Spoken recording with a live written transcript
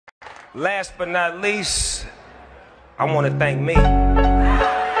Last but not least, I want to thank me.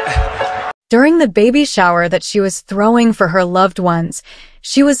 During the baby shower that she was throwing for her loved ones,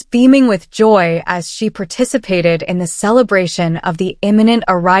 she was beaming with joy as she participated in the celebration of the imminent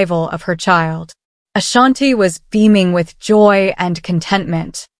arrival of her child. Ashanti was beaming with joy and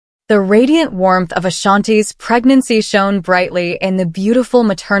contentment. The radiant warmth of Ashanti's pregnancy shone brightly in the beautiful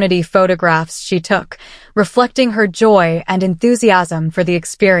maternity photographs she took, reflecting her joy and enthusiasm for the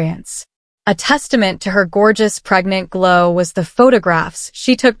experience. A testament to her gorgeous pregnant glow was the photographs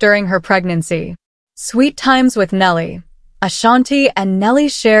she took during her pregnancy. Sweet times with Nelly. Ashanti and Nelly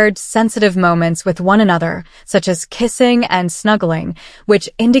shared sensitive moments with one another, such as kissing and snuggling, which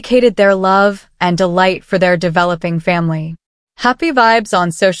indicated their love and delight for their developing family. Happy vibes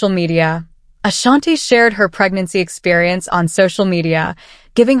on social media. Ashanti shared her pregnancy experience on social media,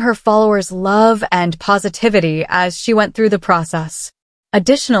 giving her followers love and positivity as she went through the process.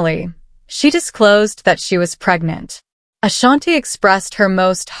 Additionally, she disclosed that she was pregnant. Ashanti expressed her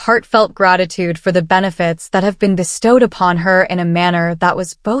most heartfelt gratitude for the benefits that have been bestowed upon her in a manner that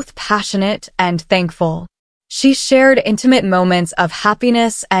was both passionate and thankful. She shared intimate moments of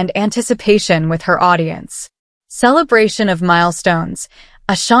happiness and anticipation with her audience. Celebration of milestones.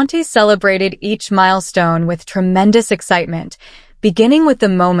 Ashanti celebrated each milestone with tremendous excitement, beginning with the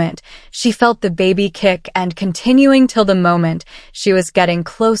moment she felt the baby kick and continuing till the moment she was getting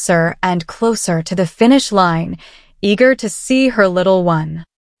closer and closer to the finish line, eager to see her little one.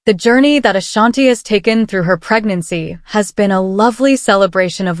 The journey that Ashanti has taken through her pregnancy has been a lovely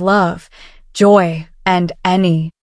celebration of love, joy, and